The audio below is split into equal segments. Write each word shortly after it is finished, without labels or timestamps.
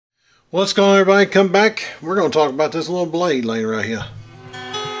What's going on, everybody? Come back. We're going to talk about this little blade laying right here.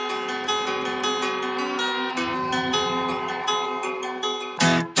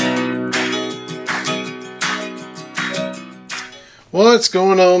 What's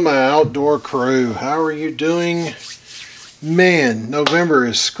going on, my outdoor crew? How are you doing? Man, November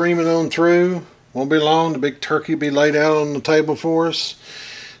is screaming on through. Won't be long, the big turkey will be laid out on the table for us.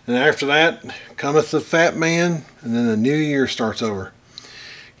 And after that cometh the fat man, and then the new year starts over.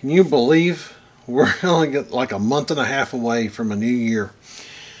 Can you believe we're only like a month and a half away from a new year?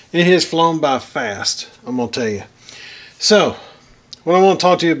 It has flown by fast, I'm going to tell you. So, what I want to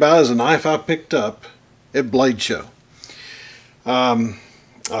talk to you about is a knife I picked up at Blade Show.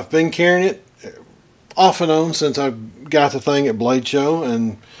 I've been carrying it off and on since I got the thing at Blade Show,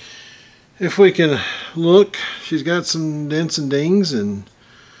 and if we can look, she's got some dents and dings and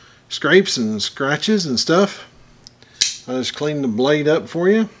scrapes and scratches and stuff. I just cleaned the blade up for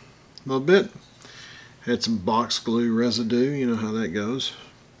you a little bit. Had some box glue residue, you know how that goes.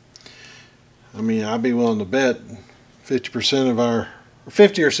 I mean, I'd be willing to bet 50% of our,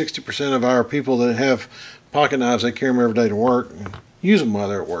 50 or 60% of our people that have pocket knives, they carry them every day to work and use them while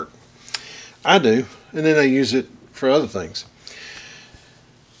they're at work. I do, and then they use it for other things.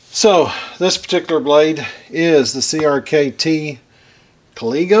 So, this particular blade is the CRKT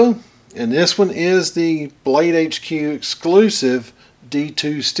Caligo, and this one is the Blade HQ exclusive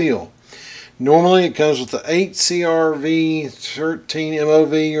D2 steel. Normally it comes with the 8 CRV 13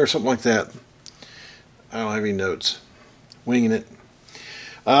 MOV or something like that. I don't have any notes. Winging it.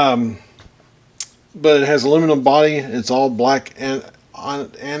 But it has aluminum body. It's all black and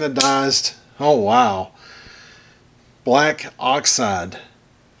anodized. Oh wow. Black oxide.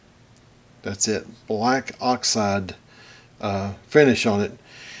 That's it. Black oxide finish on it.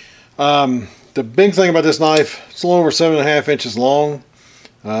 The big thing about this knife, it's a little over 7.5 inches long.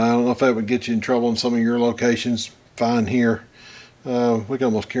 I don't know if that would get you in trouble in some of your locations. Fine here. We can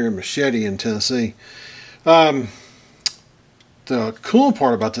almost carry a machete in Tennessee. The cool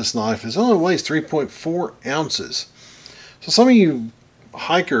part about this knife is it only weighs 3.4 ounces. So some of you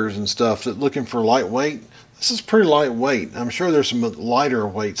hikers and stuff that looking for lightweight, this is pretty lightweight. I'm sure there's some lighter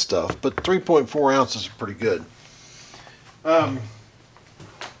weight stuff, but 3.4 ounces is pretty good.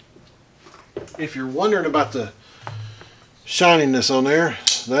 If you're wondering about the shininess on there,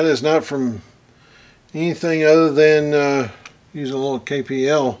 that is not from anything other than using a little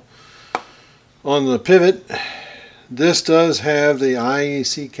KPL on the pivot. This does have the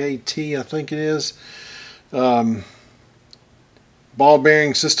CRKT, I think it is, ball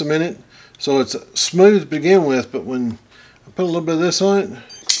bearing system in it. So it's smooth to begin with, but when I put a little bit of this on it,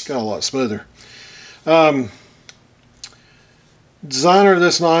 it got a lot smoother. Designer of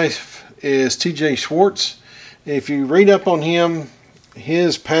this knife is TJ Schwartz. If you read up on him,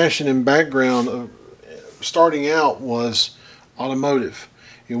 his passion and background of starting out was automotive.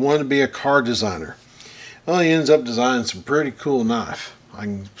 He wanted to be a car designer. Well, he ends up designing some pretty cool knife, I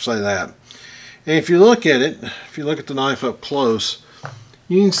can say that. And if you look at it, if you look at the knife up close,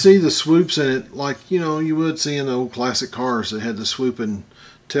 you can see the swoops in it like, you know, you would see in the old classic cars that had the swooping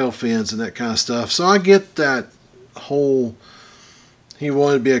tail fins and that kind of stuff. So I get that whole, he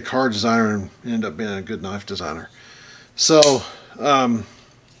wanted to be a car designer and ended up being a good knife designer. So,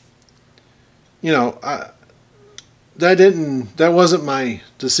 you know, that wasn't my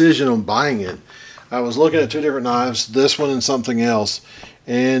decision on buying it. I was looking at two different knives, this one and something else,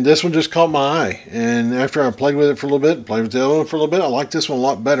 and this one just caught my eye. And after I played with it for a little bit, played with the other one for a little bit, I liked this one a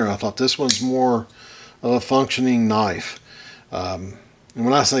lot better. I thought this one's more of a functioning knife. And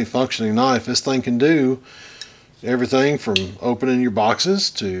when I say functioning knife, this thing can do everything from opening your boxes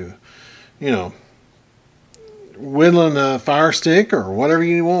to, you know, whittling a fire stick or whatever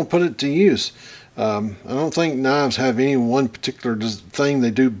you want to put it to use. I don't think knives have any one particular thing they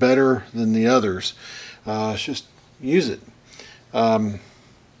do better than the others. It's just use it. Everybody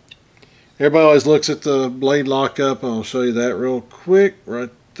always looks at the blade lockup. I'll show you that real quick right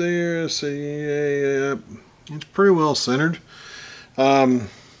there. See, yeah, it's pretty well centered.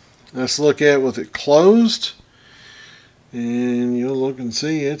 Let's look at it with it closed, and you'll look and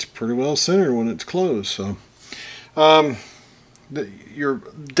see it's pretty well centered when it's closed. So your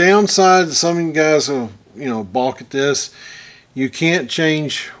downside, some of you guys will, you know, balk at this. You can't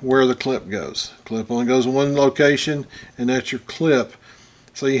change where the clip goes. Clip only goes in one location, and that's your clip.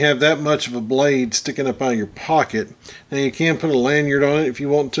 So you have that much of a blade sticking up out of your pocket. Now you can put a lanyard on it if you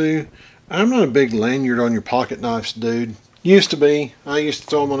want to. I'm not a big lanyard on your pocket knives dude. Used to be. I used to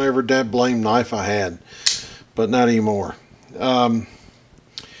throw them on every dad blame knife I had, but not anymore.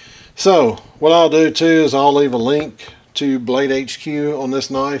 So what I'll do too is I'll leave a link to Blade HQ on this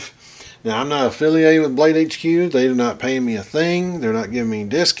knife. Now, I'm not affiliated with Blade HQ. They do not pay me a thing. They're not giving me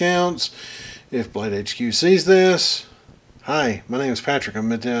discounts. If Blade HQ sees this, hi, my name is Patrick. I'm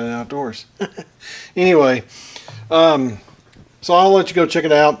Midtown Outdoors. Anyway, so I'll let you go check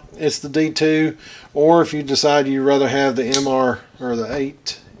it out. It's the D2, or if you decide you'd rather have the MR or the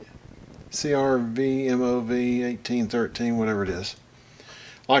 8 CRV MOV 1813, whatever it is.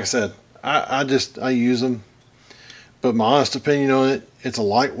 Like I said, I use them, but my honest opinion on it, it's a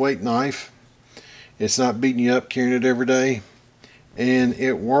lightweight knife. It's not beating you up carrying it every day, and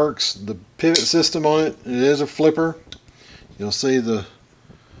it works. The pivot system on it, it is a flipper. You'll see the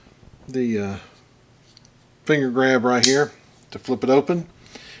finger grab right here to flip it open,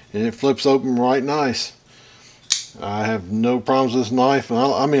 and it flips open right nice. I have no problems with this knife.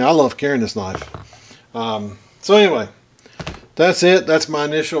 I mean, I love carrying this knife. So anyway, that's it. That's my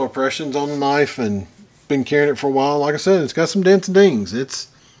initial impressions on the knife, and been carrying it for a while. Like I said, it's got some dents and dings. It's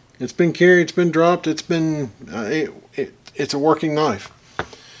been carried, it's been dropped, it's been it's a working knife.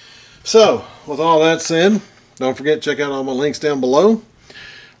 So with all that said, don't forget to check out all my links down below.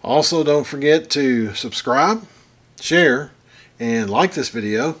 Also, don't forget to subscribe, share, and like this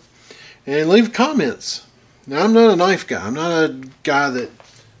video, and leave comments. Now, I'm not a knife guy. I'm not a guy that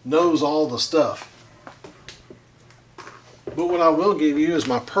knows all the stuff. But what I will give you is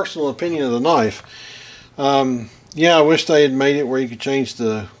my personal opinion of the knife. Yeah, I wish they had made it where you could change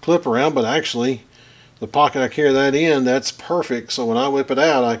the clip around, but actually, the pocket I carry that in, that's perfect. So when I whip it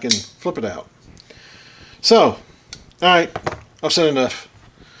out, I can flip it out. So, alright, I've said enough.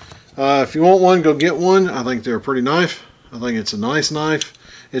 If you want one, go get one. I think they're a pretty knife. I think it's a nice knife.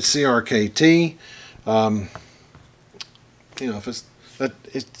 It's CRKT. You know,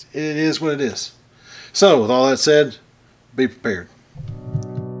 it is what it is. So with all that said, be prepared.